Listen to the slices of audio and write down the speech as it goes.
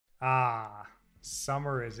Ah,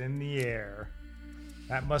 summer is in the air.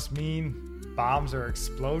 That must mean bombs are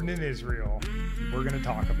exploding in Israel. We're going to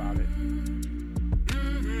talk about it.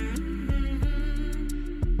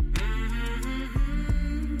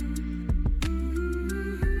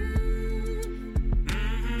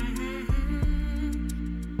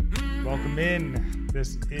 Welcome in.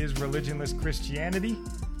 This is Religionless Christianity.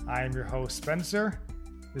 I am your host, Spencer.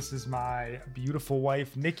 This is my beautiful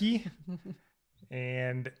wife, Nikki.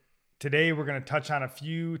 And today we're going to touch on a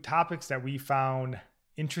few topics that we found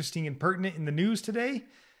interesting and pertinent in the news today.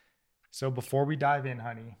 So before we dive in,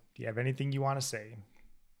 honey, do you have anything you want to say?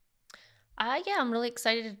 Yeah, I'm really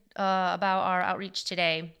excited about our outreach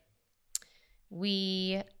today.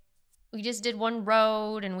 We just did one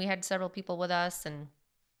road and we had several people with us, and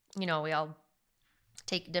we all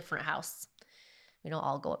take a different house. We don't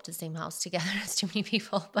all go up to the same house together. It's too many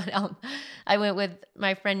people. But I went with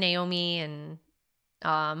my friend Naomi and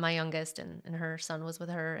my youngest, and her son was with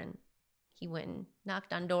her, and he went and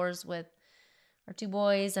knocked on doors with our two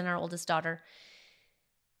boys and our oldest daughter.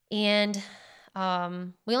 And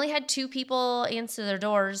we only had two people answer their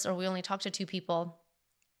doors, or we only talked to two people.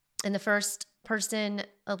 And the first person,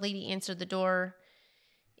 a lady, answered the door,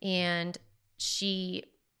 and she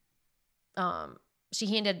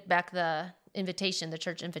handed back the invitation, the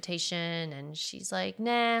church invitation, and she's like,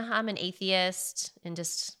 "Nah, I'm an atheist," and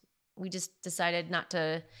we just decided not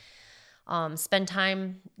to spend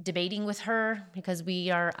time debating with her, because we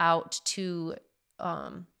are out to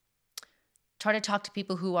try to talk to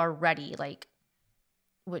people who are ready, like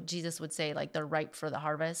what Jesus would say, like they're ripe for the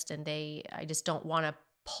harvest. And I just don't want to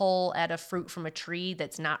pull at a fruit from a tree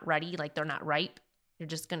that's not ready, like they're not ripe. You're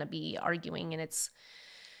just going to be arguing, and it's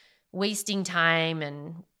wasting time,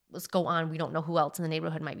 and let's go on. We don't know who else in the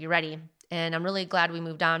neighborhood might be ready. And I'm really glad we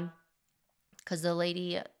moved on, because the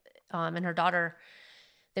lady and her daughter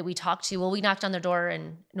that we talked to, we knocked on their door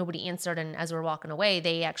and nobody answered. And as we were walking away,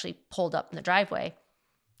 they actually pulled up in the driveway.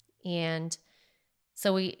 And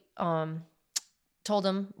so we told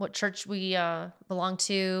them what church we belonged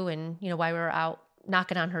to, and, why we were out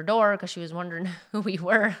knocking on her door, because she was wondering who we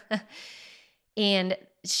were. And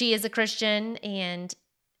she is a Christian, and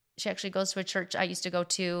she actually goes to a church I used to go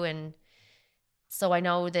to. And so I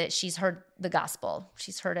know that she's heard the gospel.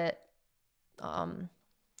 She's heard it.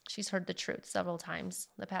 She's heard the truth several times.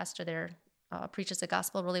 The pastor there preaches the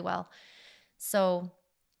gospel really well. So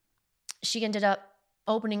she ended up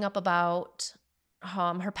opening up about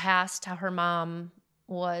her past, how her mom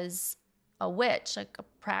was a witch, like a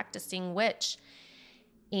practicing witch.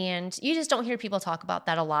 And you just don't hear people talk about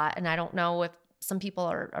that a lot. And I don't know if some people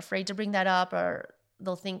are afraid to bring that up, or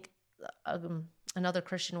they'll think another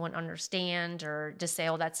Christian wouldn't understand, or just say,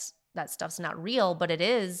 "Oh, that stuff's not real," but it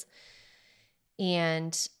is.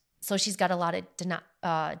 And so she's got a lot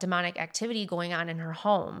of demonic activity going on in her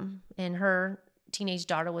home, and her teenage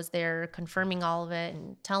daughter was there confirming all of it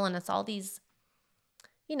and telling us all these,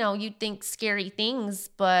 you'd think scary things,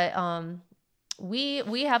 but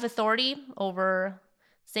we have authority over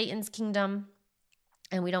Satan's kingdom,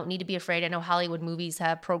 and we don't need to be afraid. I know Hollywood movies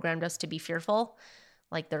have programmed us to be fearful,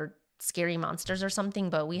 like they're scary monsters or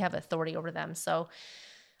something, but we have authority over them. So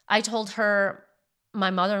I told her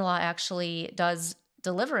my mother-in-law actually does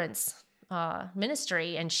deliverance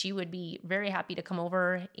ministry, and she would be very happy to come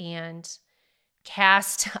over and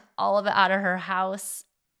cast all of it out of her house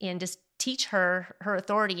and just teach her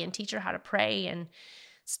authority and teach her how to pray and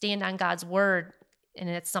stand on God's word. And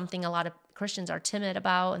it's something a lot of Christians are timid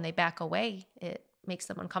about, and they back away. It makes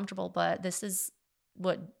them uncomfortable, but this is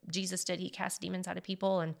what Jesus did. He cast demons out of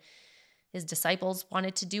people, and his disciples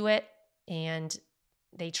wanted to do it, and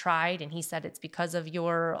they tried, and he said, "It's because of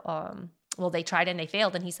your, they tried and they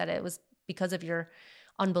failed." And he said it was because of your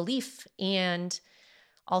unbelief. And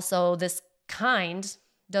also, this kind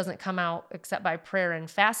doesn't come out except by prayer and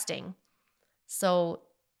fasting. So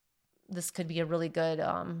this could be a really good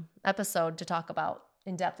episode to talk about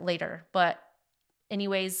in depth later. But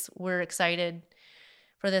anyways, we're excited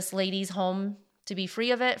for this lady's home to be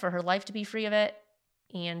free of it, for her life to be free of it.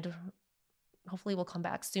 And hopefully we'll come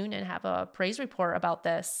back soon and have a praise report about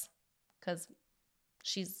this, because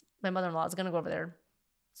my mother-in-law is going to go over there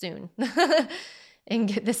soon and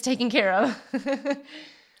get this taken care of.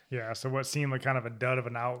 Yeah, so what seemed like kind of a dud of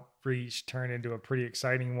an outreach turned into a pretty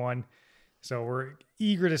exciting one. So we're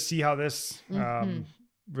eager to see how this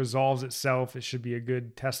resolves itself. It should be a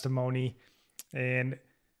good testimony. And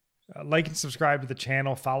like and subscribe to the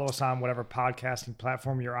channel. Follow us on whatever podcasting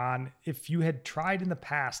platform you're on. If you had tried in the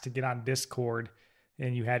past to get on Discord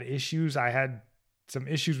and you had issues, I had some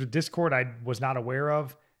issues with Discord I was not aware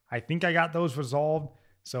of. I think I got those resolved.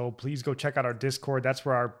 So please go check out our Discord. That's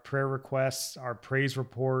where our prayer requests, our praise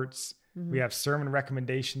reports, we have sermon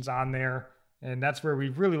recommendations on there. And that's where we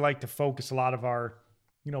really like to focus a lot of our,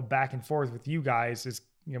 back and forth with you guys is,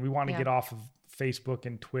 we want to get off of Facebook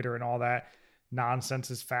and Twitter and all that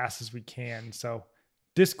nonsense as fast as we can. So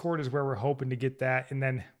Discord is where we're hoping to get that. And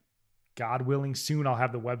then God willing, soon I'll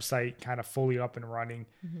have the website kind of fully up and running,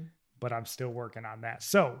 but I'm still working on that.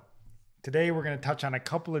 So today we're going to touch on a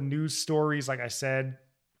couple of news stories. Like I said,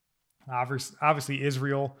 obviously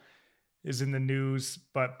Israel is in the news,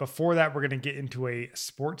 but before that, we're going to get into a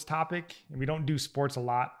sports topic. And we don't do sports a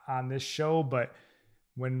lot on this show, but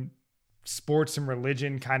when sports and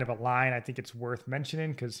religion kind of align, I think it's worth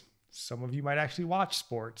mentioning because some of you might actually watch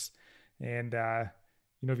sports. And,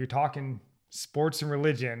 if you're talking sports and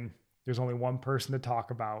religion, there's only one person to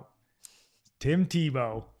talk about, Tim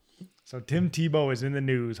Tebow. So Tim Tebow is in the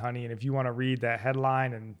news, honey. And if you want to read that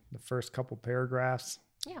headline and the first couple paragraphs.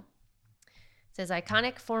 Yeah. It says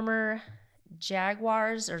iconic former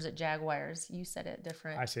Jaguars, or is it Jaguars? You said it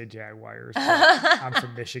different. I say Jaguars. I'm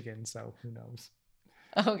from Michigan, so who knows?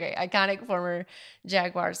 Okay. Iconic former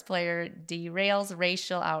Jaguars player derails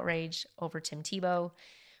racial outrage over Tim Tebow.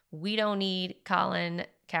 We don't need Colin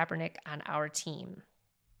Kaepernick on our team.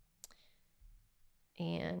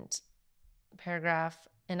 And paragraph,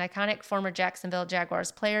 an iconic former Jacksonville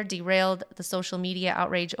Jaguars player derailed the social media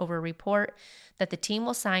outrage over a report that the team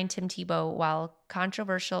will sign Tim Tebow while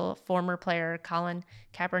controversial former player Colin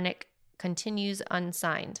Kaepernick continues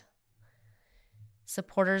unsigned.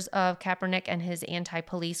 Supporters of Kaepernick and his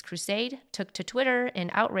anti-police crusade took to Twitter in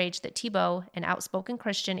outrage that Tebow, an outspoken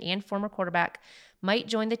Christian and former quarterback, might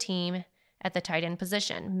join the team at the tight end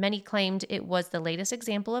position. Many claimed it was the latest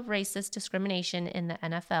example of racist discrimination in the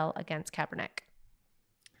NFL against Kaepernick.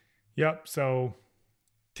 Yep. So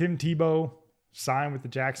Tim Tebow signed with the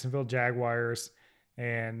Jacksonville Jaguars,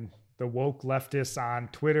 and the woke leftists on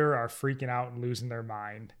Twitter are freaking out and losing their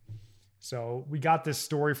mind. So we got this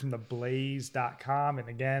story from theblaze.com. And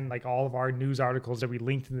again, like all of our news articles that we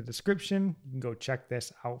linked in the description, you can go check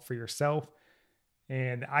this out for yourself.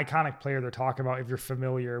 And the iconic player they're talking about, if you're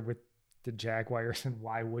familiar with the Jaguars, and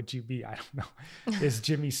why would you be? I don't know. Is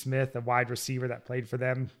Jimmy Smith, a wide receiver that played for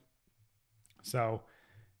them. So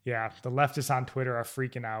yeah, the leftists on Twitter are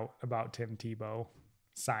freaking out about Tim Tebow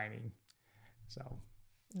signing. So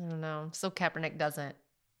I don't know. So Kaepernick doesn't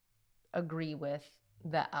agree with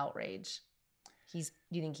the outrage. You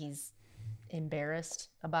think he's embarrassed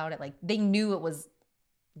about it? Like they knew it was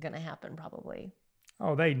going to happen probably.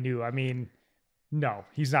 Oh, they knew. I mean, no,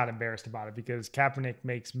 he's not embarrassed about it because Kaepernick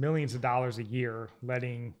makes millions of dollars a year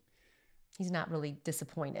He's not really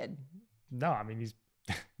disappointed. No, I mean,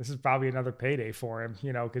 this is probably another payday for him,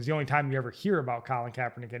 because the only time you ever hear about Colin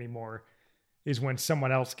Kaepernick anymore is when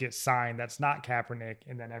someone else gets signed that's not Kaepernick,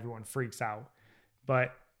 and then everyone freaks out.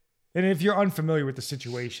 And if you're unfamiliar with the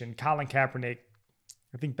situation, Colin Kaepernick,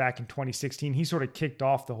 I think back in 2016, he sort of kicked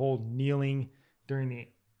off the whole kneeling during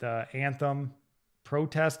the anthem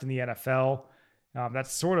protest in the NFL.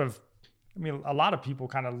 That's sort of, a lot of people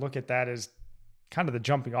kind of look at that as kind of the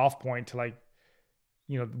jumping off point to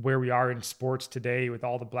where we are in sports today with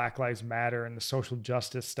all the Black Lives Matter and the social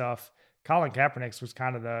justice stuff. Colin Kaepernick was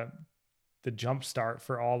kind of the jump start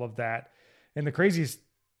for all of that. And the craziest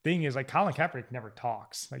thing is Colin Kaepernick never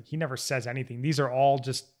talks. He never says anything. These are all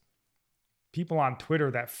just people on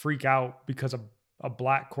Twitter that freak out because a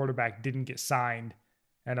black quarterback didn't get signed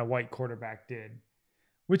and a white quarterback did,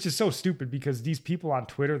 which is so stupid because these people on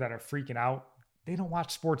Twitter that are freaking out, they don't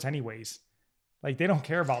watch sports anyways. They don't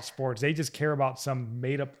care about sports. They just care about some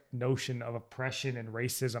made up notion of oppression and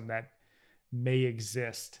racism that may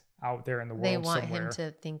exist out there in the world somewhere. They want him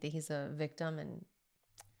to think that he's a victim. And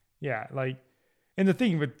yeah, and the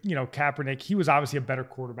thing with, Kaepernick, he was obviously a better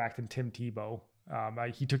quarterback than Tim Tebow.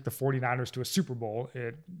 He took the 49ers to a Super Bowl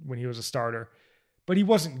when he was a starter, but he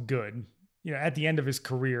wasn't good. At the end of his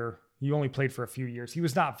career, he only played for a few years. He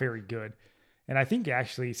was not very good. And I think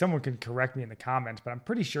actually someone can correct me in the comments, but I'm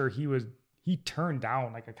pretty sure he turned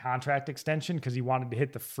down a contract extension because he wanted to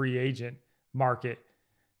hit the free agent market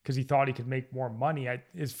because he thought he could make more money,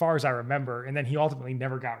 as far as I remember. And then he ultimately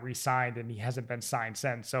never got re-signed, and he hasn't been signed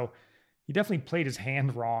since. So he definitely played his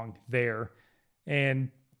hand wrong there. And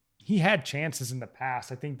he had chances in the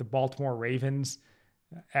past. I think the Baltimore Ravens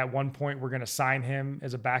at one point were going to sign him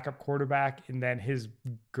as a backup quarterback. And then his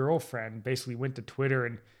girlfriend basically went to Twitter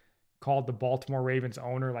and called the Baltimore Ravens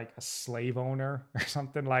owner a slave owner or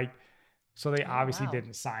something so they obviously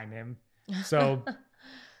didn't sign him. So,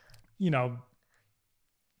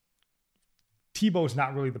 Tebow's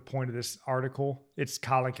not really the point of this article. It's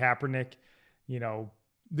Colin Kaepernick,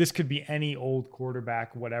 this could be any old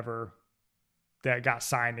quarterback, whatever, that got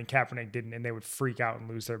signed and Kaepernick didn't, and they would freak out and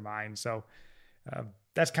lose their mind. So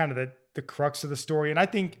that's kind of the crux of the story. And I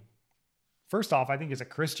think, first off, I think as a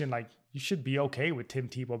Christian, like, you should be okay with Tim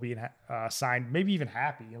Tebow being signed, maybe even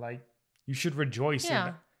happy. Like, you should rejoice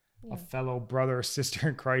in a fellow brother or sister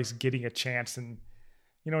in Christ getting a chance. And,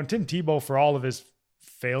 and Tim Tebow, for all of his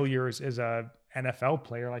failures as a NFL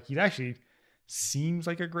player, like, he actually seems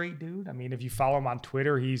like a great dude. I mean, if you follow him on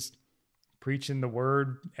Twitter, he's preaching the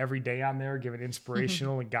word every day on there, giving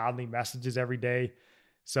inspirational and godly messages every day.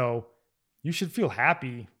 So you should feel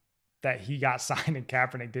happy that he got signed and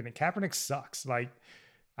Kaepernick didn't. Kaepernick sucks. Like,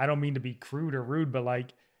 I don't mean to be crude or rude, but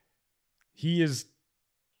like, he is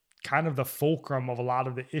kind of the fulcrum of a lot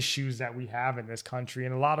of the issues that we have in this country,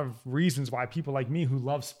 and a lot of reasons why people like me who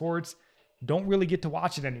love sports don't really get to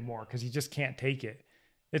watch it anymore, because you just can't take it.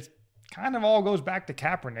 It's kind of all goes back to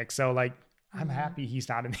Kaepernick. So like, I'm happy he's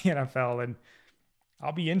not in the NFL, and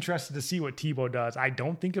I'll be interested to see what Tebow does. I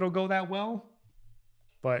don't think it'll go that well,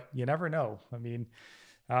 but you never know. I mean,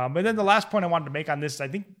 but then the last point I wanted to make on this, I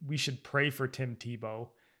think we should pray for Tim Tebow,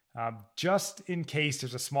 just in case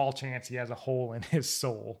there's a small chance he has a hole in his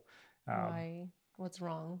soul. Why? What's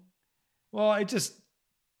wrong? Well,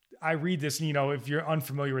 I read this, and, if you're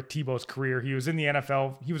unfamiliar with Tebow's career, he was in the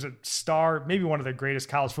NFL. He was a star, maybe one of the greatest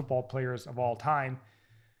college football players of all time.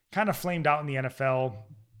 Kind of flamed out in the NFL,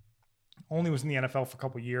 only was in the NFL for a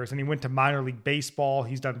couple of years, and he went to minor league baseball.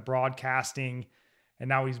 He's done broadcasting, and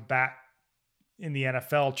now he's back in the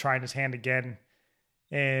NFL trying his hand again.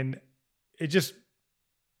 And it just,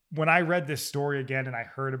 when I read this story again and I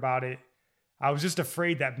heard about it, I was just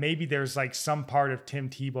afraid that maybe there's like some part of Tim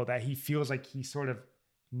Tebow that he feels like he sort of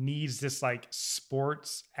needs this like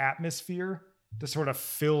sports atmosphere to sort of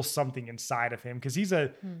fill something inside of him. Cause he's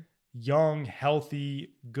a young,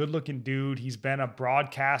 healthy, good-looking dude. He's been a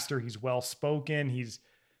broadcaster. He's well-spoken. He's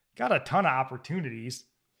got a ton of opportunities,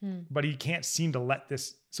 but he can't seem to let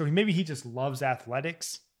this. So maybe he just loves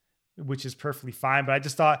athletics, which is perfectly fine. But I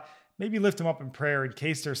just thought maybe lift him up in prayer in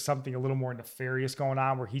case there's something a little more nefarious going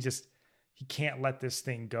on where he can't let this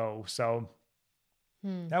thing go. So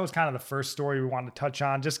that was kind of the first story we wanted to touch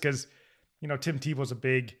on, just because, Tim Tebow's a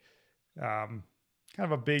big,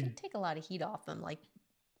 Take a lot of heat off him. Like,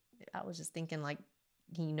 I was just thinking, like,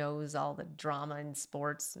 he knows all the drama in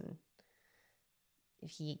sports, and if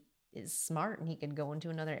he is smart and he could go into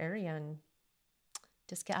another area and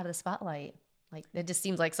just get out of the spotlight. Like, it just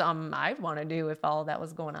seems like something I'd want to do if all that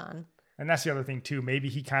was going on. And that's the other thing too. Maybe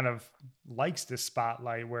he kind of likes this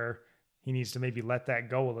spotlight where he needs to maybe let that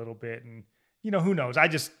go a little bit. And, who knows? I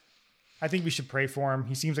think we should pray for him.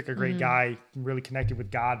 He seems like a great guy, really connected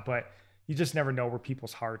with God, but you just never know where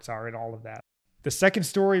people's hearts are and all of that. The second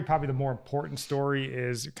story, probably the more important story,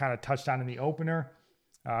 is kind of touched on in the opener.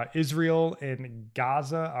 Israel and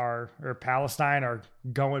Gaza or Palestine are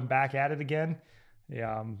going back at it again,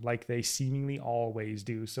 like they seemingly always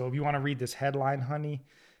do. So if you want to read this headline, honey,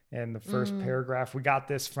 and the first paragraph, we got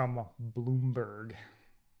this from Bloomberg.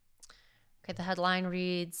 Okay, the headline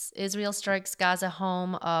reads, Israel strikes Gaza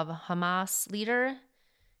home of Hamas leader,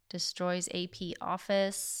 destroys AP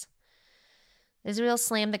office. Israel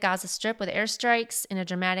slammed the Gaza Strip with airstrikes in a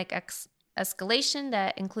dramatic escalation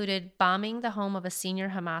that included bombing the home of a senior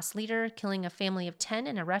Hamas leader, killing a family of 10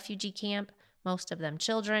 in a refugee camp, most of them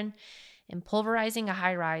children, and pulverizing a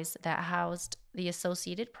high-rise that housed the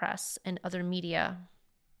Associated Press and other media.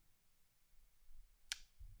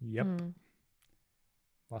 Yep.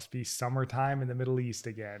 Must be summertime in the Middle East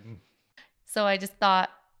again. So I thought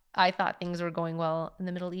things were going well in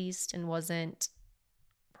the Middle East, and wasn't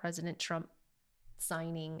President Trump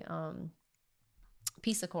signing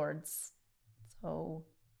peace accords. So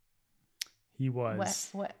he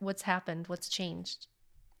was. What's happened? What's changed?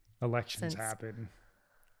 Elections happen,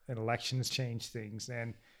 and elections change things.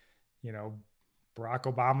 And Barack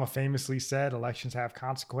Obama famously said elections have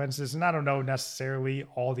consequences. And I don't know necessarily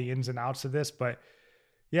all the ins and outs of this, but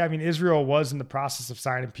yeah, I mean, Israel was in the process of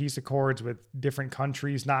signing peace accords with different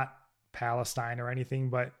countries, not Palestine or anything,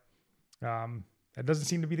 but that doesn't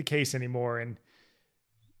seem to be the case anymore. And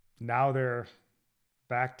now they're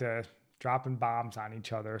back to dropping bombs on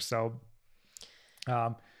each other. So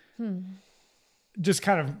just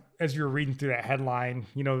kind of as you're reading through that headline,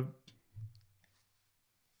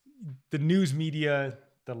 the news media,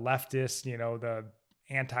 the leftists, the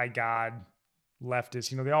anti-God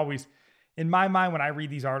leftists, they always, in my mind, when I read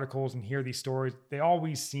these articles and hear these stories, they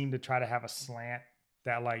always seem to try to have a slant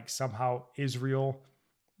that like somehow Israel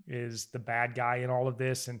is the bad guy in all of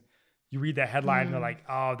this. And you read that headline and they're like,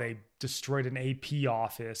 oh, they destroyed an AP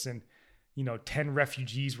office. And, 10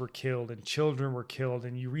 refugees were killed and children were killed.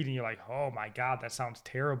 And you read and you're like, oh my God, that sounds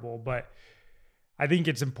terrible. But I think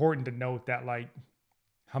it's important to note that like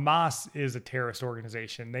Hamas is a terrorist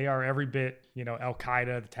organization. They are every bit, Al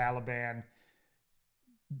Qaeda, the Taliban.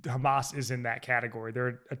 Hamas is in that category.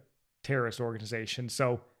 They're a terrorist organization.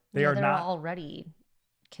 So they're not already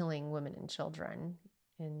killing women and children.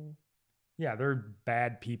 Yeah, they're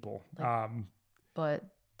bad people. But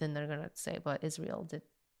then they're going to say, but Israel did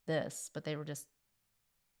this, but they were just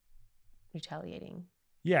retaliating.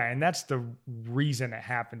 Yeah, and that's the reason it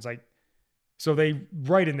happens. Like, so they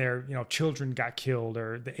write in there, children got killed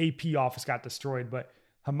or the AP office got destroyed, but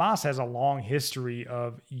Hamas has a long history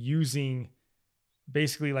of using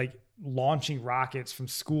basically like launching rockets from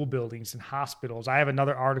school buildings and hospitals. I have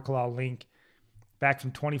another article I'll link back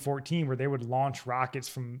from 2014 where they would launch rockets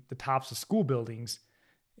from the tops of school buildings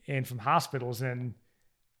and from hospitals. And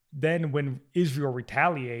then when Israel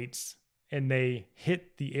retaliates and they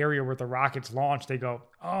hit the area where the rockets launched, they go,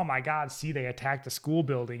 oh my God, see, they attacked the school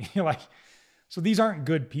building. Like, so these aren't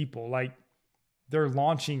good people. Like, they're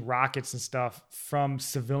launching rockets and stuff from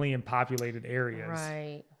civilian populated areas.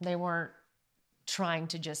 Right. They weren't trying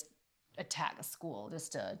to just attack a school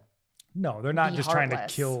just to No, they're not just trying to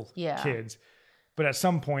kill kids. But at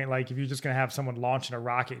some point, like if you're just going to have someone launching a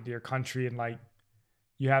rocket into your country and like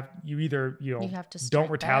you either have to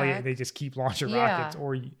don't retaliate, back. They just keep launching rockets,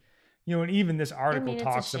 or and even this article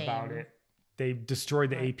talks about it. They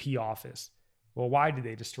destroyed the AP office. Well, why did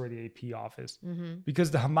they destroy the AP office? Mm-hmm.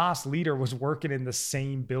 Because the Hamas leader was working in the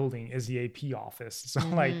same building as the AP office. So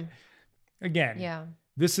like, again,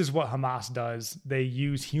 this is what Hamas does. They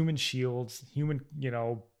use human shields,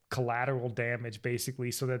 collateral damage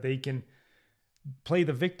basically, so that they can play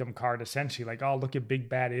the victim card essentially. Like, oh, look at big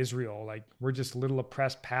bad Israel. Like, we're just little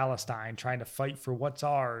oppressed Palestine trying to fight for what's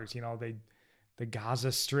ours. The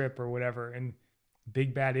Gaza Strip or whatever. And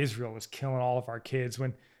big bad Israel is killing all of our kids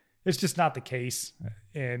when it's just not the case.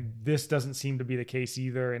 And this doesn't seem to be the case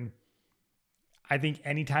either. And I think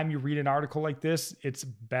anytime you read an article like this, it's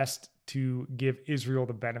best to give Israel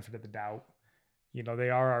the benefit of the doubt. They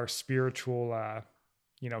are our spiritual,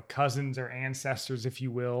 cousins or ancestors, if you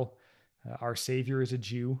will. Our savior is a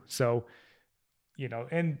Jew. So,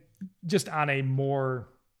 and just on a more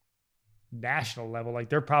national level, like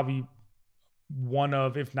they're probably one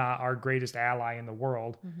of, if not our greatest ally in the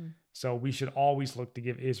world. Mm-hmm. So we should always look to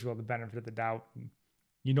give Israel the benefit of the doubt.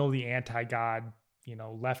 The anti-God,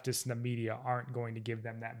 leftists in the media aren't going to give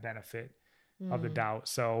them that benefit of the doubt.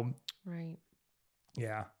 So, right.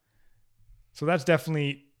 Yeah. So that's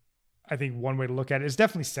definitely, I think, one way to look at it. It's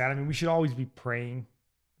definitely sad. I mean, we should always be praying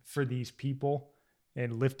for these people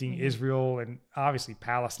and lifting Israel and obviously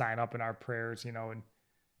Palestine up in our prayers, and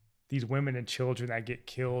these women and children that get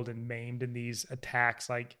killed and maimed in these attacks.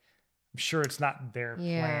 Like, I'm sure it's not their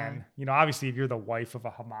plan. Obviously if you're the wife of a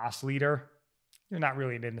Hamas leader, you're not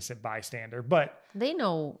really an innocent bystander, but they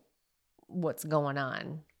know what's going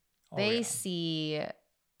on. They see,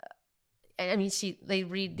 I mean, they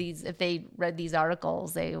read these, if they read these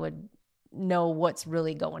articles, they would know what's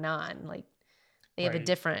really going on. Like, they have a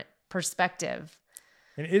different perspective.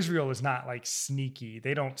 And Israel is not like sneaky.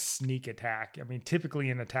 They don't sneak attack. I mean, typically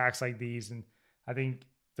in attacks like these, and I think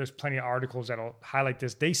there's plenty of articles that'll highlight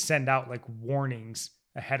this, they send out like warnings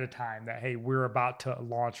ahead of time that, hey, we're about to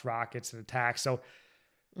launch rockets and attack. So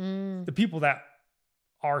the people that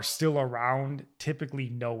are still around typically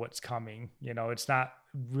know what's coming. It's not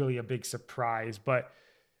really a big surprise, but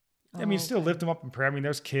I mean, still lift them up in prayer. I mean,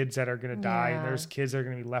 there's kids that are going to die and there's kids that are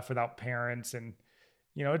going to be left without parents. And,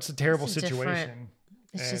 it's a terrible situation.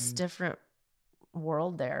 It's just different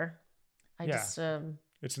world there. It's an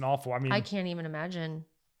awful, I mean, I can't even imagine.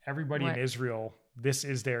 Everybody in Israel, this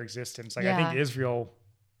is their existence. Like, I think Israel,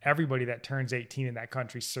 everybody that turns 18 in that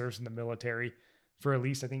country serves in the military for at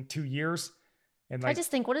least, I think, 2 years. And like, I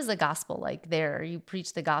just think, what is the gospel like there? You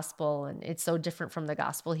preach the gospel and it's so different from the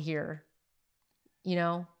gospel here.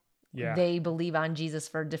 They believe on Jesus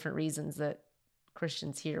for different reasons that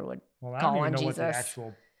Christians here would call on Jesus. I don't even know what the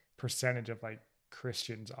actual percentage of like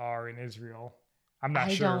Christians are in Israel. I'm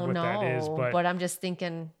not sure what that is, but I'm just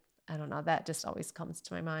thinking, I don't know. That just always comes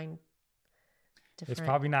to my mind. It's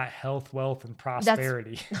probably not health, wealth, and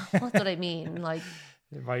prosperity. That's what I mean. Like,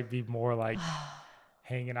 it might be more like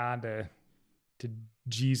hanging on to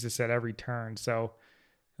Jesus at every turn. So,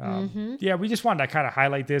 we just wanted to kind of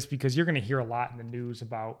highlight this because you're going to hear a lot in the news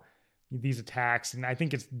about these attacks. And I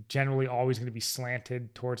think it's generally always going to be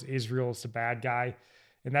slanted towards Israel as the bad guy.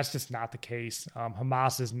 And that's just not the case.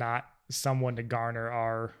 Hamas is not someone to garner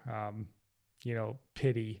our,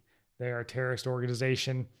 pity. They are a terrorist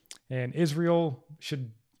organization, and Israel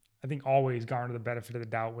should I think, always garner the benefit of the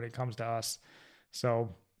doubt when it comes to us. So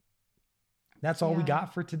that's all we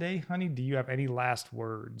got for today, honey. Do you have any last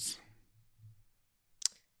words?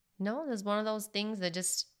 No, there's one of those things that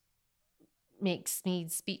just makes me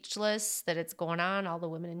speechless that it's going on, all the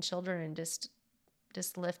women and children, and just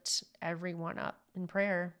lift everyone up in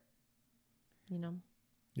prayer,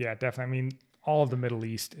 Yeah, definitely. I mean, all of the Middle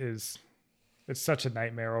East it's such a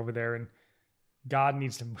nightmare over there, and God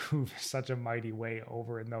needs to move such a mighty way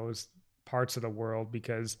over in those parts of the world,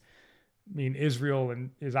 because I mean, Israel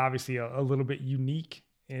is obviously a little bit unique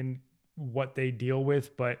in what they deal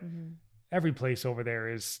with, but every place over there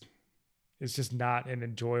is just not an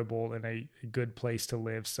enjoyable and a good place to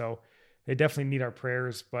live. So they definitely need our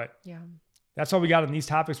prayers, but that's all we got on these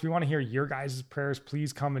topics. We want to hear your guys' prayers.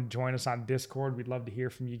 Please come and join us on Discord. We'd love to hear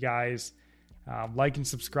from you guys. Like and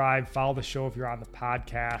subscribe, follow the show if you're on the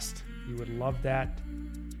podcast. We would love that.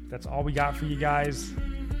 That's all we got for you guys.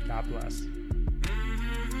 God bless.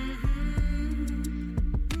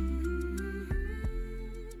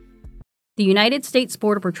 The United States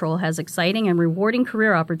Border Patrol has exciting and rewarding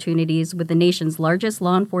career opportunities with the nation's largest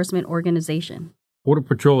law enforcement organization. Border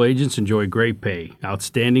Patrol agents enjoy great pay,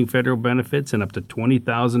 outstanding federal benefits, and up to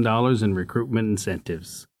 $20,000 in recruitment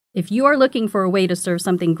incentives. If you are looking for a way to serve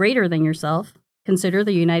something greater than yourself, consider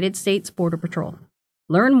the United States Border Patrol.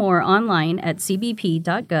 Learn more online at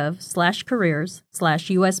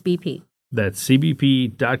cbp.gov/careers/USBP. That's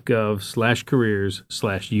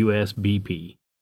cbp.gov/careers/USBP.